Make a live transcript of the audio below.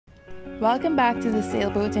Welcome back to the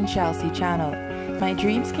Sailboat and Shellessea channel. My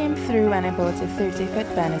dreams came through when I bought a 30-foot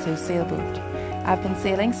Beneteau sailboat. I've been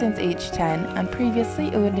sailing since age 10 and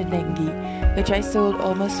previously owned a dinghy, which I sold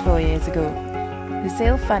almost 4 years ago. The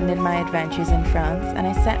sale funded my adventures in France, and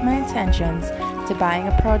I set my intentions to buying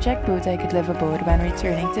a project boat I could live aboard when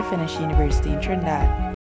returning to finish university in Trinidad.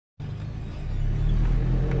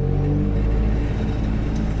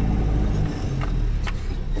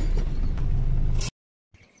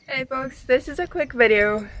 Hey folks, this is a quick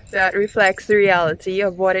video that reflects the reality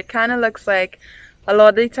of what it kind of looks like a lot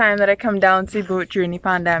of the time that I come down to the boat during the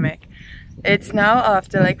pandemic. It's now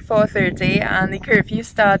after like 4:30 and the curfew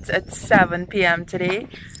starts at 7 p.m. today,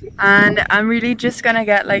 and I'm really just gonna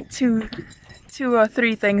get like two or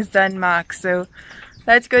three things done max, so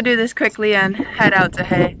let's go do this quickly and head out to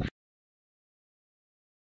Hay.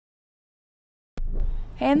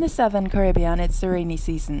 In the southern Caribbean, it's the rainy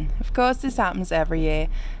season. Of course, this happens every year.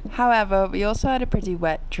 However, we also had a pretty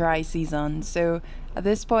wet, dry season, so at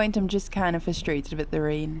this point I'm just kind of frustrated with the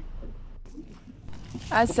rain.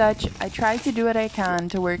 As such, I try to do what I can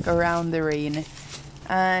to work around the rain,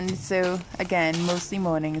 and so again, mostly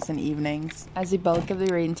mornings and evenings, as the bulk of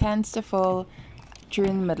the rain tends to fall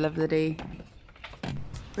during the middle of the day.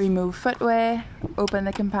 Remove footwear, open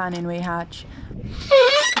the companionway hatch.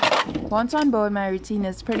 Once on board, my routine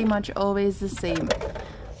is pretty much always the same.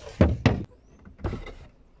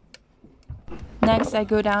 Next, I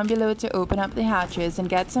go down below to open up the hatches and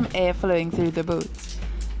get some air flowing through the boat.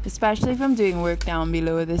 Especially if I'm doing work down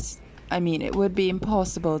below, it would be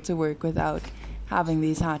impossible to work without having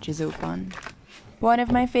these hatches open. One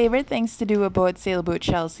of my favorite things to do aboard Sailboat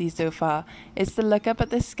Shellessea so far is to look up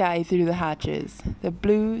at the sky through the hatches. The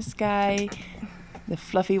blue sky, the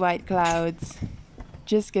fluffy white clouds.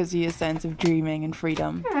 Just gives you a sense of dreaming and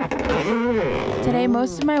freedom. Today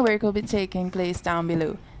most of my work will be taking place down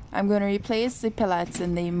below. I'm going to replace the pellets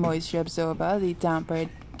in the moisture absorber, the damper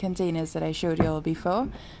containers that I showed you all before,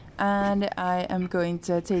 and I am going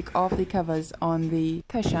to take off the covers on the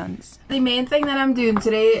cushions. The main thing that I'm doing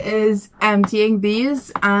today is emptying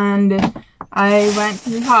these, and I went to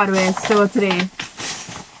the hardware store today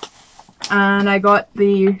and I got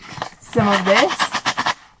some of this.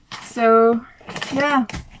 So yeah,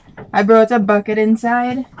 I brought a bucket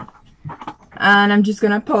inside and I'm just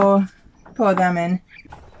gonna pour them in.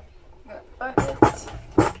 Bucket.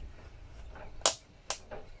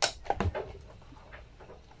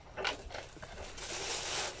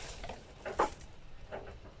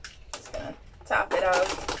 Just gonna tap it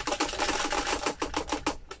out.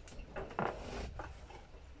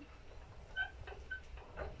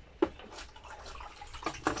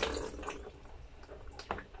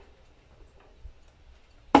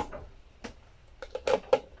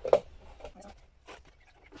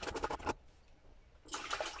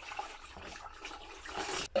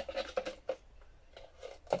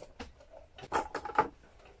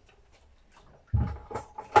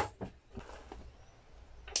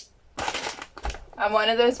 I'm one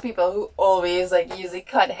of those people who always usually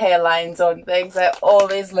cut hairlines on things. I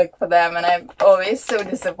always look for them, and I'm always so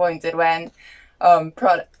disappointed when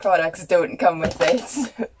products don't come with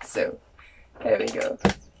it. So here we go.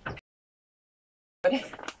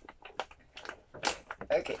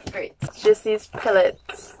 Okay, great. Just these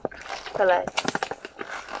pellets.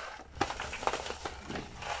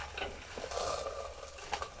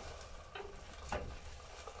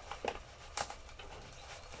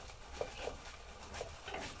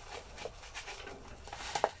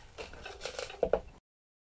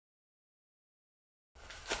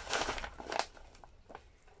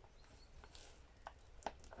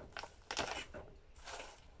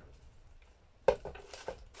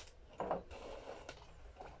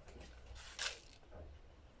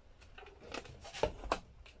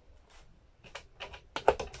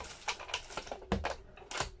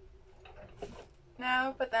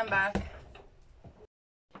 Now put them back.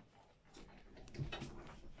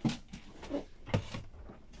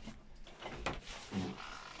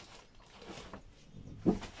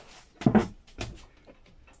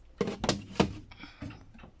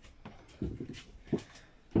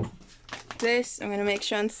 This, I'm going to make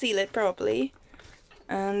sure and seal it properly,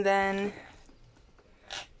 and then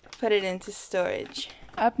put it into storage.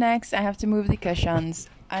 Up next, I have to move the cushions.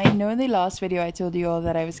 I know in the last video I told you all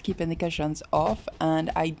that I was keeping the cushions off, and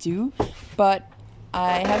I do, but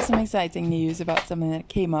I have some exciting news about something that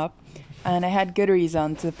came up, and I had good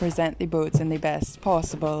reason to present the boats in the best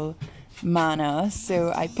possible manner,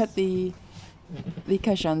 so I put the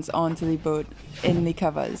cushions onto the boat in the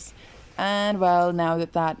covers. And well, now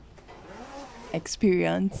that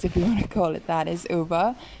experience, if you want to call it that, is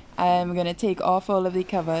over, I'm going to take off all of the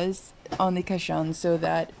covers on the cushion so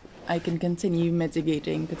that I can continue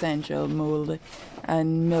mitigating potential mold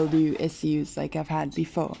and mildew issues like I've had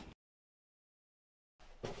before.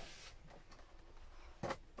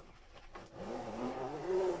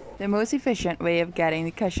 The most efficient way of getting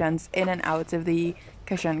the cushions in and out of the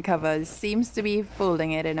cushion covers seems to be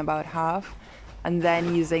folding it in about half and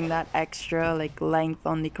then using that extra length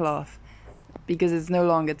on the cloth, because it's no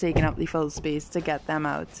longer taking up the full space to get them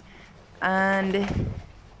out. And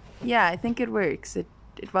yeah, I think it works. It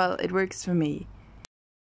works for me.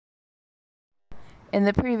 In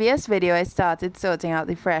the previous video, I started sorting out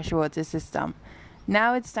the freshwater system.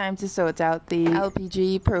 Now it's time to sort out the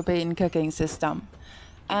LPG propane cooking system.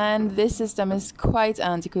 And this system is quite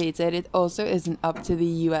antiquated. It also isn't up to the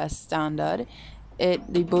US standard.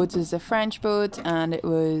 The boat is a French boat, and it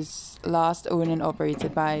was last owned and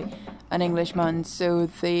operated by an Englishman, so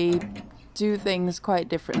they do things quite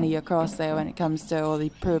differently across there when it comes to all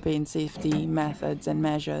the propane safety methods and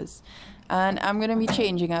measures. And I'm going to be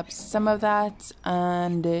changing up some of that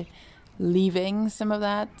and leaving some of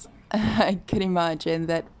that. I can imagine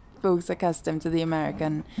that folks accustomed to the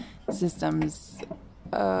American systems,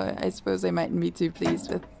 I suppose they mightn't be too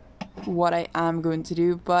pleased with what I am going to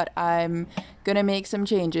do, but I'm going to make some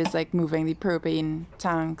changes, like moving the propane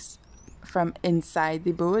tanks from inside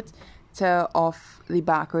the boat to off the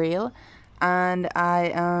back rail, and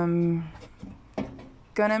I am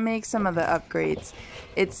gonna make some other upgrades.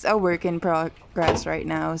 It's a work in progress right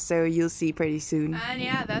now, so you'll see pretty soon. And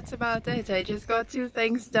yeah, that's about it. I just got 2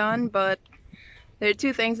 things done, but there are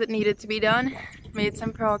 2 things that needed to be done. Made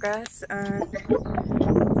some progress, and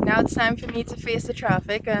now it's time for me to face the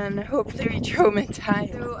traffic and hopefully reach home in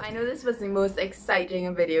time. So I know this was the most exciting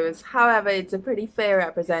of videos, however it's a pretty fair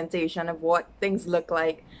representation of what things look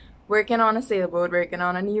like working on a sailboat, working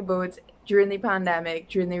on a new boat during the pandemic,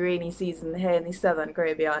 during the rainy season here in the Southern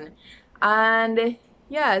Caribbean. And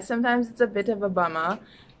yeah, sometimes it's a bit of a bummer.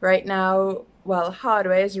 Right now, well,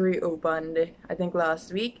 hardware is reopened, I think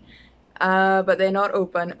last week, but they're not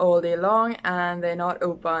open all day long, and they're not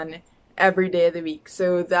open every day of the week,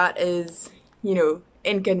 so that is, you know,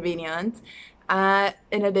 inconvenient.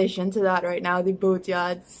 In addition to that, right now the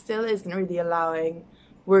boatyard still isn't really allowing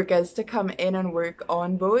workers to come in and work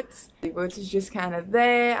on boats. The boat is just kind of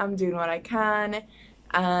there. I'm doing what I can,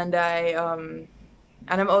 and I'm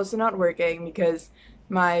also not working because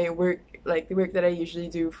my work, like the work that I usually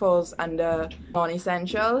do, falls under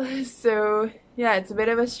non-essential. So yeah, it's a bit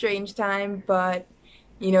of a strange time, but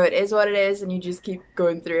you know, it is what it is, and you just keep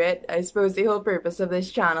going through it. I suppose the whole purpose of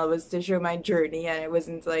this channel was to show my journey, and it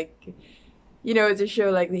wasn't like, you know, to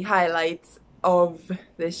show like the highlights of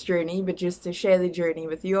this journey, but just to share the journey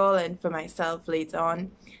with you all and for myself later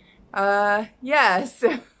on. Yeah,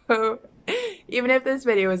 so even if this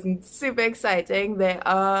video wasn't super exciting, there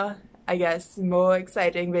are, I guess, more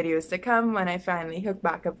exciting videos to come when I finally hook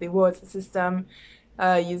back up the water system.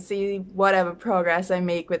 You see whatever progress I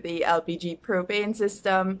make with the LPG propane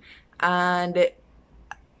system, and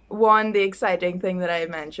the exciting thing that I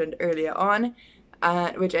mentioned earlier on,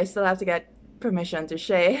 which I still have to get permission to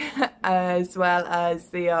share, as well as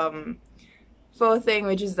the 4th thing,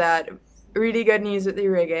 which is that really good news with the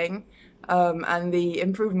rigging, and the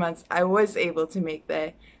improvements I was able to make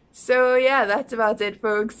there. So yeah, that's about it,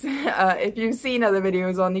 folks. If you've seen other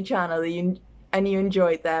videos on the channel and you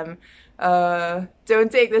enjoyed them,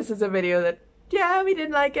 don't take this as a video that, yeah, we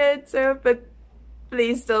didn't like it, so, but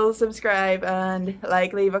please still subscribe and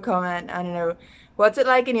leave a comment. I don't know, what's it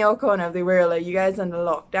like in your corner of the world? Are you guys under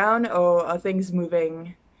lockdown, or are things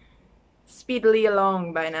moving speedily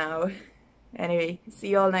along by now? Anyway, see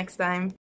you all next time.